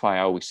 And that's why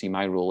I always see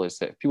my role is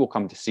that if people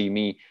come to see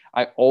me,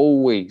 I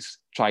always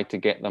try to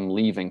get them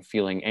leaving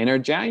feeling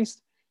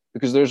energized,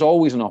 because there's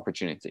always an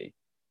opportunity.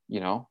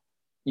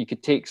 You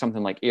could take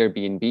something like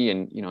Airbnb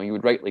and, you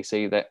would rightly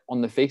say that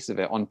on the face of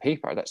it, on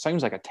paper, that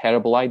sounds like a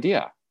terrible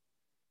idea.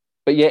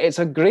 But yet it's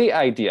a great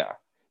idea,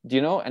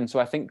 And so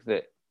I think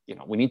that,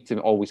 we need to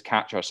always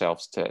catch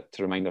ourselves to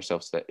remind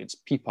ourselves that it's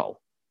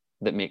people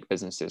that make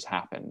businesses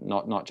happen,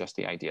 not just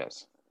the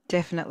ideas.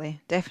 Definitely.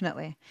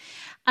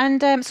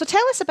 And so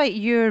tell us about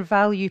your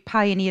value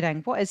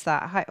pioneering. What is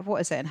that?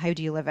 What is it and how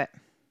do you live it?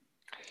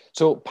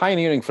 So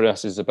pioneering for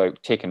us is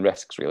about taking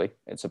risks, really.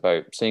 It's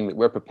about saying that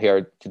we're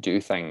prepared to do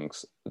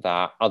things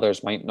that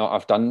others might not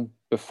have done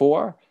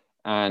before.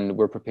 And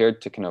we're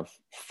prepared to kind of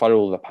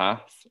furrow the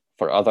path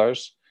for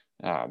others,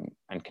 and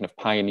kind of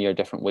pioneer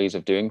different ways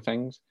of doing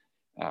things.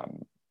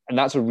 And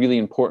that's a really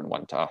important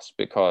one to us,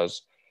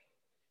 because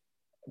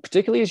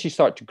particularly as you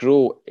start to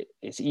grow,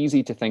 it's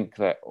easy to think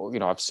that,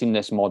 I've seen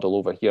this model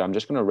over here, I'm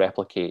just going to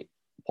replicate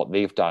what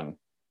they've done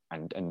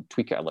and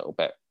tweak it a little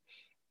bit.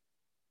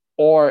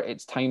 Or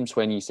it's times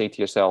when you say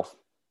to yourself,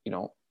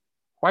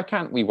 why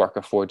can't we work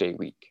a 4-day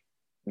week?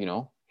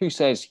 Who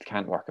says you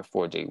can't work a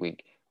 4-day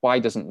week? Why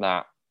doesn't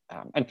that?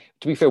 And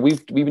to be fair,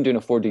 we've been doing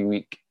a 4-day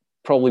week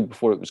probably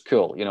before it was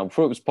cool.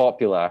 Before it was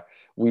popular,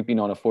 we've been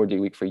on a 4-day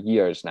week for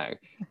years now,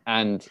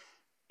 and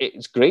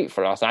it's great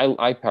for us.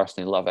 I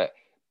personally love it.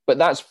 But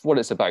that's what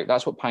it's about.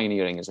 That's what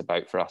pioneering is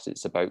about for us.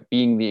 It's about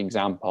being the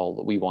example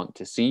that we want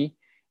to see,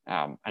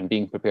 and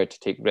being prepared to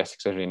take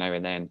risks every now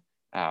and then,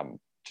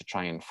 to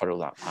try and furrow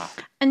that path.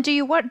 And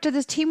do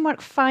the team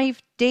work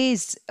 5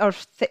 days or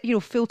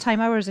full-time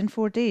hours in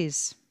 4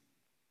 days?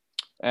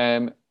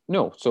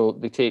 No, so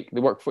they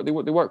work 4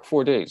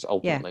 days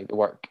ultimately. Yeah. They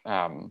work.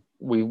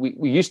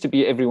 We used to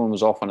be everyone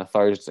was off on a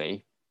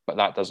Thursday, but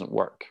that doesn't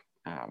work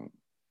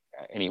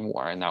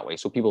anymore in that way.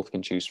 So people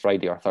can choose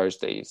Friday or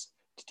Thursdays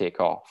to take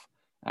off,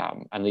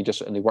 and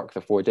they work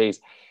the 4 days.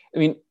 I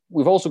mean,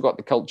 we've also got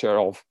the culture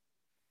of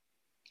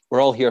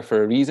we're all here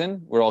for a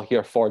reason. We're all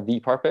here for the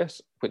purpose,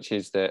 which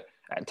is that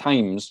at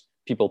times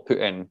people put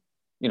in,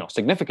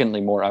 significantly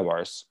more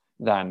hours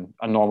than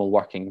a normal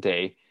working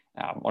day,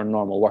 or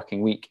normal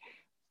working week.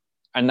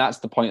 And that's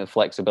the point of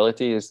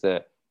flexibility, is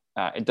that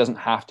it doesn't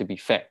have to be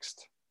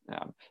fixed.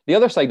 The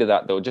other side of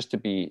that, though, just to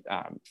be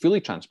fully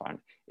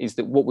transparent, is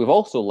that what we've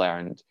also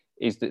learned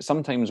is that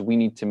sometimes we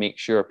need to make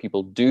sure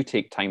people do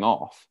take time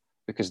off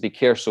because they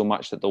care so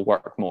much that they'll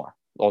work more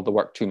or they'll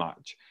work too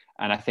much.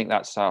 And I think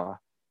that's something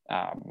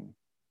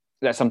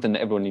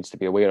that everyone needs to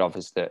be aware of,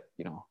 is that,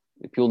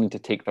 people need to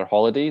take their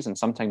holidays. And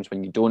sometimes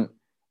when you don't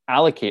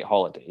allocate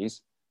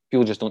holidays,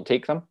 people just don't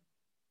take them.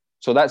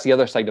 So that's the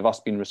other side of us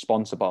being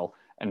responsible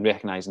and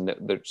recognizing that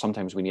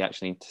sometimes we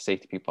actually need to say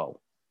to people,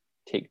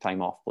 take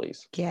time off,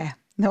 please. Yeah,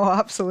 no,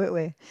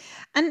 absolutely.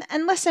 And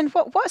listen,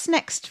 what's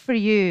next for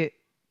you,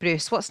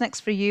 Bruce? What's next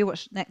for you?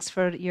 What's next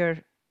for your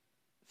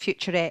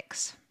Future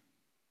X?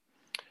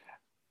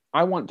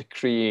 I want to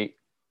create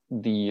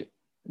the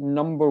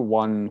number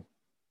one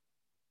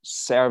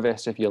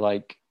service, if you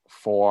like,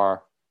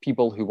 for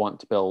people who want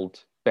to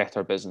build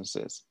better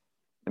businesses.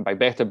 And by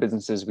better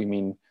businesses, we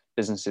mean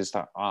businesses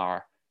that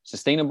are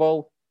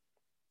sustainable,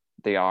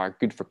 they are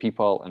good for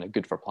people, and are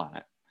good for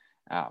planet.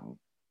 And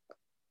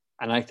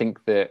I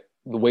think that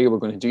the way we're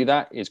going to do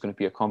that is going to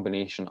be a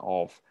combination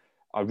of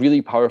a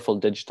really powerful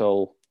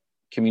digital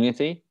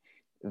community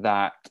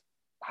that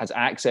has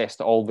access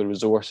to all the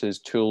resources,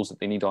 tools that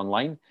they need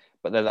online,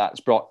 but that's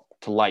brought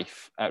to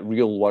life at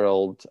real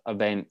world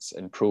events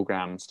and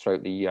programs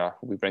throughout the year.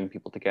 We bring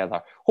people together.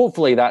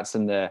 Hopefully that's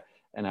in a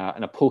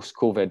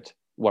post-COVID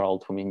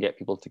world when we can get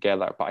people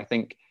together. But I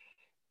think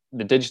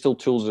the digital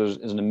tools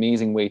is an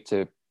amazing way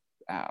to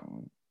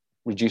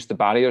reduce the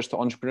barriers to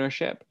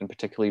entrepreneurship, and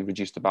particularly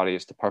reduce the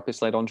barriers to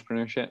purpose-led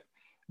entrepreneurship.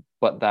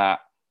 But that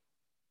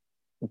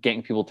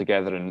getting people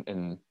together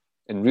in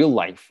real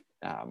life,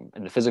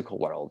 in the physical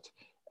world,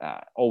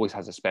 always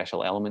has a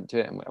special element to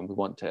it, and we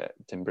want to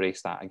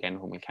embrace that again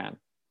when we can.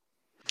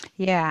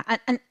 Yeah,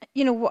 and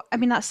you know what I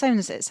mean.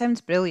 It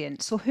sounds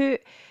brilliant. So who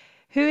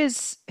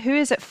is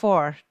it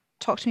for?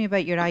 Talk to me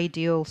about your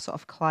ideal sort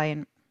of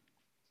client.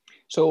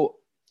 So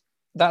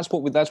that's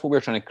what we're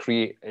trying to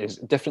create, is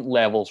different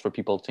levels for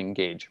people to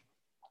engage.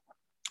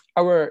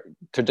 Our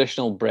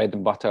traditional bread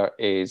and butter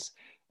is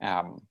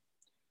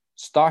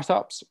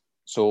startups,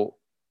 so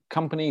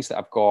companies that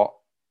have got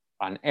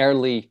an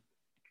early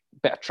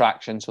bit of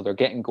traction, so they're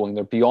getting going,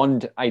 they're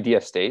beyond idea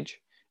stage.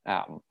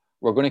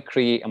 We're going to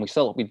create, and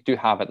we do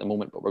have at the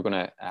moment, but we're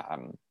going to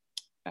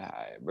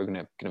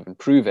kind of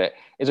improve it,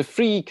 is a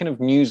free kind of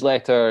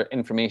newsletter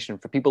information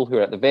for people who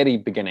are at the very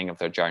beginning of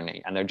their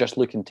journey, and they're just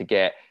looking to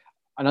get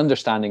an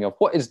understanding of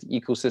what is the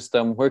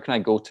ecosystem, where can I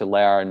go to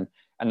learn,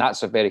 and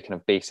that's a very kind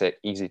of basic,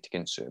 easy to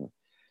consume.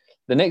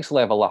 The next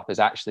level up is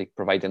actually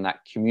providing that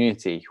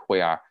community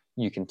where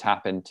you can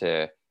tap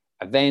into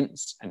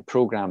events and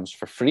programs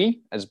for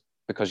free,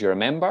 because you're a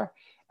member.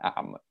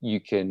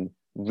 You can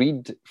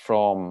read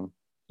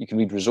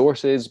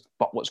resources,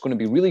 but what's going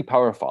to be really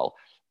powerful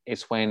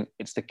is when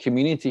it's the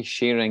community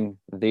sharing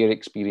their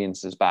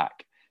experiences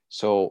back.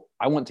 So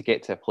I want to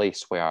get to a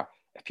place where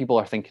if people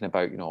are thinking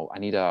about, I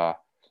need a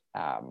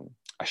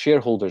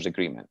shareholders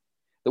agreement,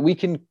 that we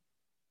can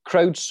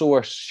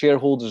crowdsource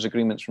shareholders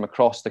agreements from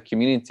across the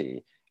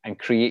community and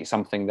create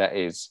something that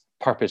is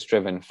purpose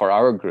driven for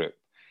our group.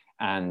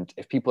 And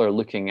if people are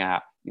looking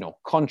at,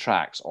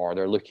 contracts, or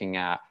they're looking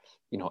at,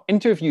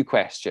 interview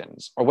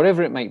questions, or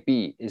whatever it might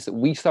be, is that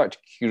we start to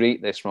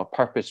curate this from a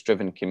purpose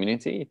driven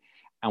community,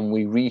 and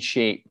we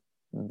reshape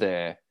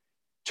the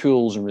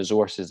tools and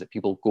resources that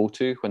people go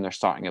to when they're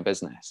starting a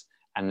business.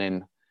 And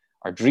then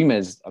our dream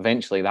is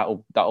eventually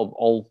that'll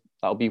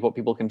be what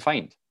people can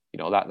find.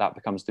 That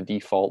becomes the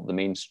default, the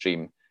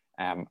mainstream,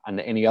 and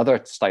that any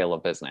other style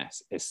of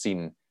business is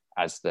seen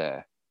as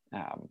the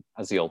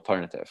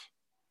alternative.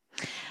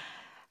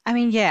 I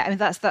mean, yeah, I mean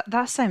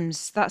that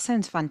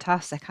sounds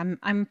fantastic.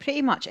 I'm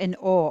pretty much in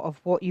awe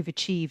of what you've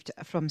achieved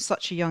from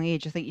such a young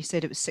age. I think you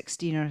said it was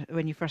 16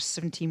 or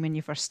 17 when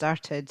you first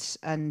started,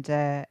 and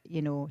to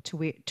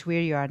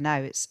where you are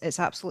now. It's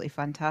absolutely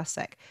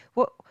fantastic.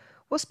 What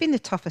What's been the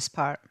toughest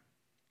part?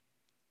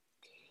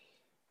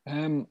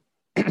 Um,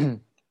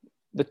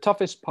 the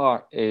toughest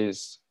part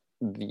is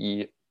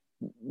the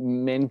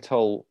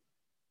mental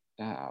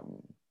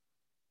um,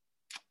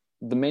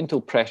 the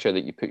mental pressure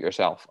that you put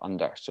yourself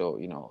under. So,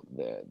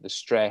 the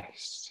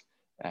stress,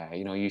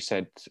 you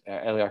said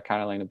earlier,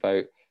 Caroline,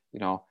 about,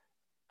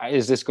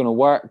 is this going to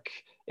work?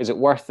 Is it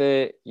worth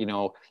it?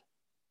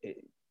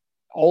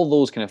 All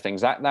those kind of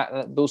things,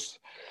 those,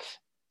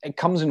 it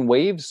comes in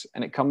waves,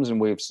 and it comes in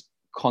waves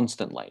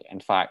constantly. In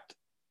fact,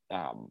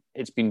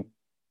 it's been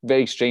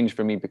very strange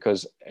for me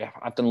because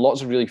I've done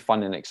lots of really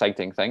fun and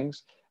exciting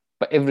things,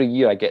 but every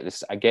year I get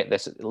this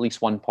at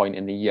least one point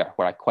in the year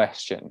where I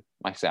question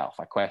myself.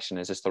 I question,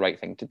 is this the right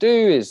thing to do?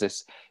 Is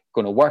this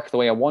going to work the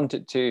way I want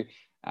it to?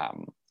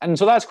 And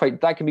so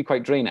that can be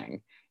quite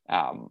draining.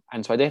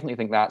 And so I definitely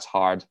think that's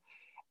hard.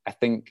 I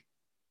think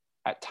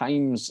at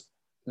times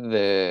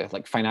the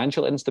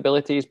financial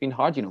instability has been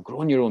hard.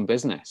 Growing your own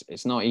business,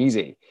 it's not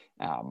easy.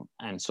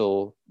 And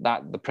so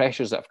that the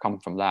pressures that have come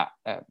from that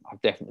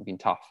have definitely been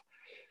tough.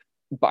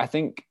 But I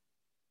think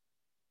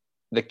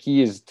the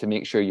key is to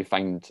make sure you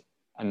find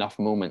enough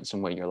moments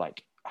in where you're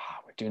like,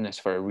 we're doing this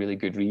for a really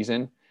good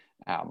reason.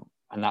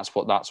 And that's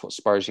what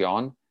spurs you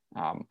on.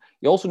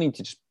 You also need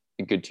to just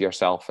be good to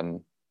yourself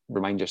and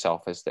remind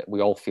yourself is that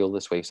we all feel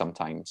this way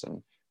sometimes,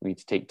 and we need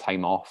to take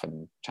time off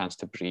and chance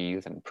to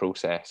breathe and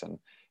process and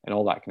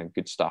all that kind of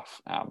good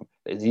stuff.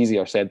 It's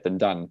easier said than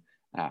done.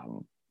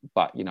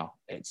 But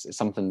it's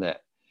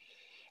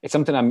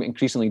something I'm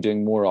increasingly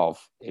doing more of,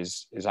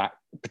 is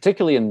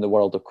particularly in the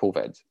world of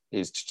COVID,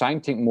 is to try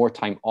and take more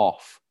time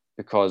off,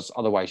 because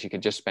otherwise you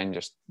could just spend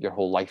your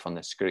whole life on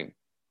the screen.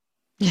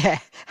 Yeah,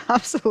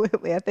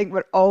 absolutely. I think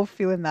we're all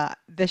feeling that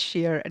this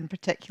year in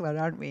particular,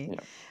 aren't we? Yeah.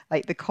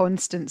 Like the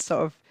constant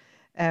sort of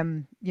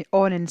on.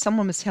 And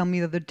someone was telling me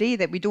the other day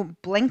that we don't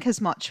blink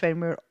as much when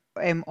we're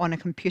on a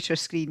computer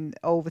screen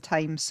all the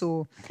time.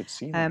 So I could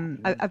see that.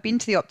 Yeah. I've been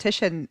to the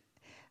optician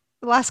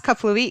the last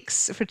couple of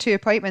weeks for 2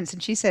 appointments,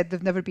 and she said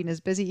they've never been as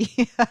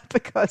busy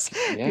because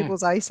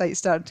people's eyesight's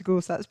starting to go.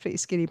 So that's pretty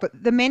scary.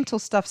 But the mental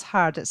stuff's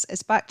hard.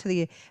 It's back to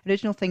the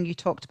original thing you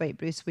talked about,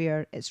 Bruce,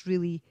 where it's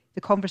really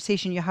the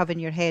conversation you have in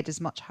your head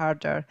is much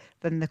harder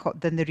than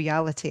the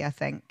reality, I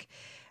think.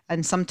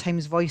 And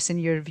sometimes voicing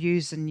your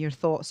views and your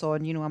thoughts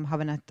on, I'm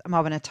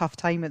having a tough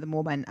time at the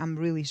moment, I'm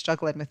really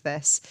struggling with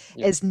this,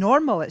 is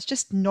normal. It's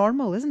just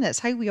normal, isn't it? It's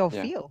how we all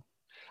feel.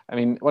 I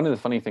mean, one of the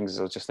funny things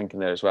I was just thinking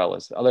there as well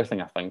is the other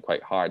thing I find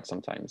quite hard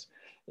sometimes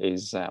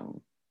is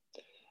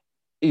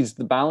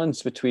the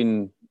balance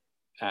between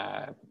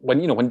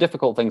when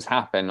difficult things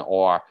happen,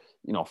 or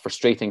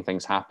frustrating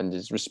things happen,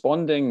 is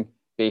responding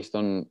based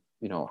on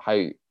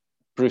how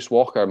Bruce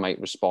Walker might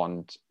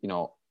respond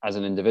as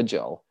an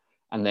individual,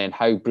 and then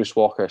how Bruce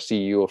Walker,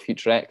 CEO of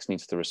FutureX,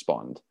 needs to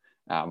respond.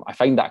 I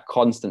find that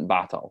constant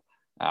battle,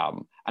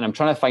 and I'm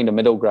trying to find a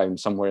middle ground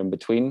somewhere in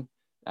between.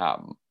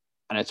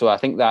 And so I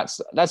think that's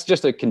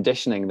just a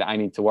conditioning that I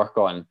need to work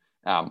on,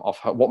 of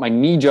what my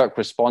knee-jerk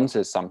response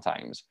is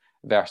sometimes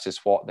versus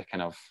what the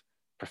kind of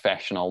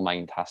professional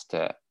mind has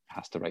to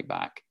write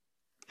back.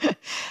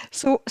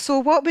 So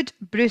what would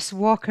Bruce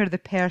Walker the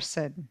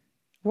person,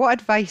 what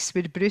advice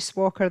would Bruce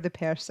Walker the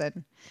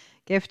person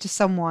give to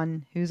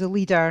someone who's a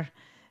leader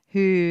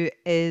who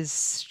is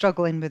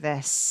struggling with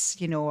this?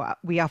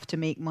 We have to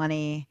make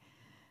money,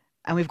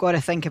 and we've got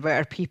to think about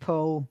our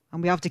people,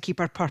 and we have to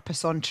keep our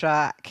purpose on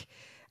track,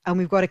 and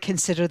we've got to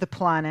consider the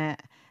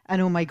planet,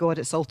 and oh my God,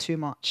 it's all too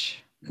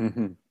much.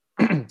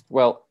 Mm-hmm.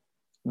 Well,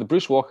 the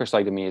Bruce Walker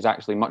side of me is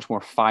actually much more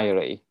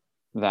fiery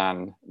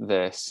than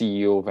the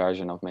CEO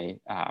version of me.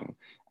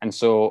 And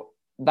so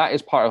that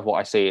is part of what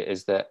I say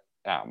is that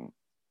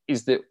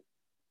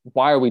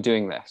why are we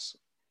doing this?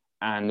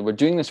 And we're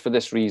doing this for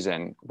this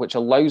reason, which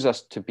allows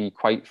us to be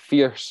quite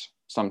fierce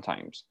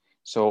sometimes.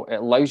 So it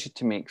allows you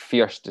to make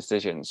fierce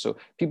decisions. So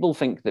people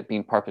think that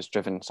being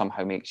purpose-driven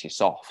somehow makes you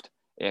soft.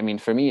 I mean,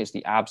 for me, it's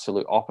the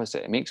absolute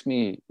opposite. It makes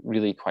me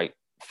really quite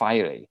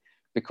fiery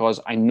because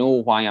I know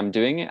why I'm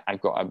doing it.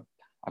 I've got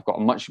a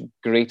much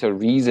greater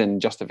reason,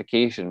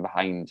 justification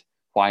behind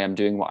why I'm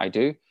doing what I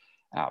do.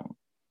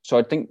 So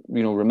I think,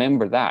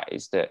 remember that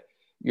is that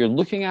you're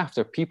looking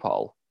after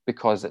people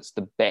because it's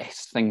the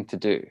best thing to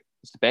do.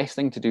 It's the best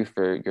thing to do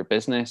for your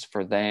business,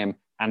 for them,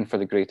 and for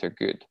the greater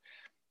good.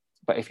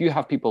 But if you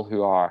have people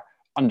who are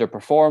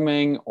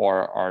underperforming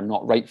or are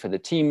not right for the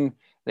team,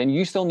 then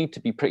you still need to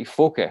be pretty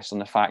focused on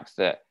the fact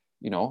that,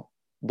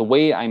 the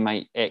way I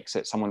might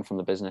exit someone from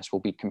the business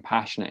will be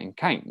compassionate and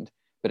kind,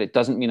 but it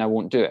doesn't mean I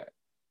won't do it.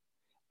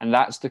 And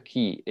that's the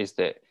key, is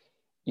that,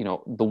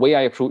 the way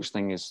I approach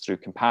things is through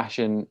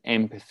compassion,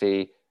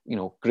 empathy,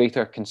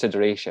 greater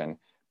consideration,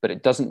 but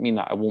it doesn't mean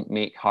that I won't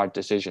make hard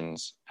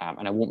decisions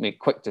and I won't make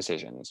quick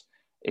decisions.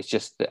 It's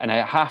just that, and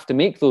I have to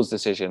make those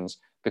decisions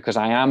because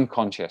I am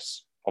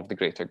conscious of the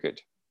greater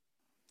good.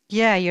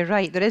 Yeah, you're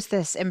right. There is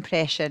this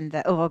impression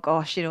that, oh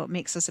gosh, it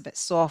makes us a bit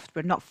soft.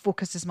 We're not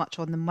focused as much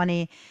on the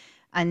money.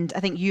 And I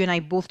think you and I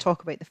both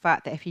talk about the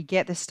fact that if you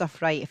get this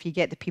stuff right, if you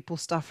get the people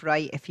stuff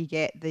right, if you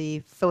get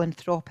the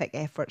philanthropic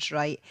efforts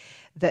right,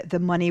 that the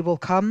money will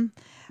come.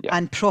 Yeah.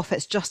 And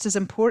profit's just as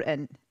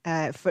important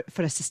for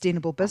a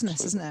sustainable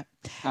business, Absolutely. isn't it?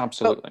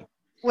 Absolutely. But,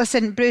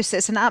 listen, Bruce,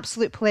 it's an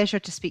absolute pleasure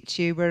to speak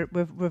to you.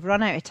 We've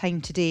run out of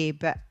time today,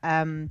 but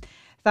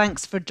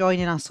thanks for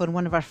joining us on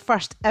one of our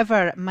first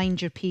ever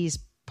Mind Your Peas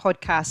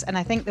podcasts. And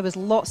I think there was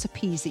lots of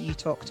P's that you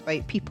talked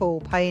about: people,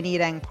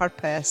 pioneering,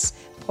 purpose,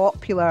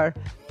 popular,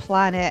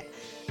 planet.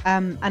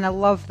 And I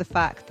love the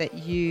fact that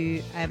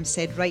you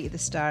said right at the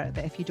start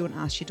that if you don't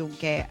ask, you don't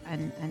get.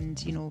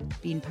 And you know,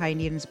 being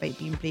pioneering is about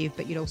being brave,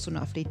 but you're also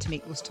not afraid to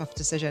make those tough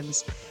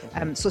decisions.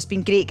 So it's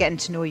been great getting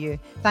to know you.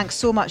 Thanks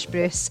so much,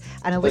 Bruce.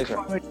 And I look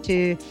forward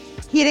to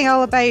hearing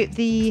all about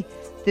the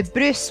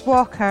Bruce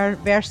Walker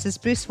versus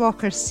Bruce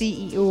Walker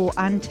CEO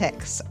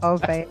antics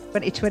of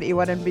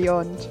 2021 and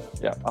beyond.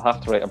 Yeah, I'll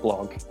have to write a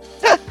blog.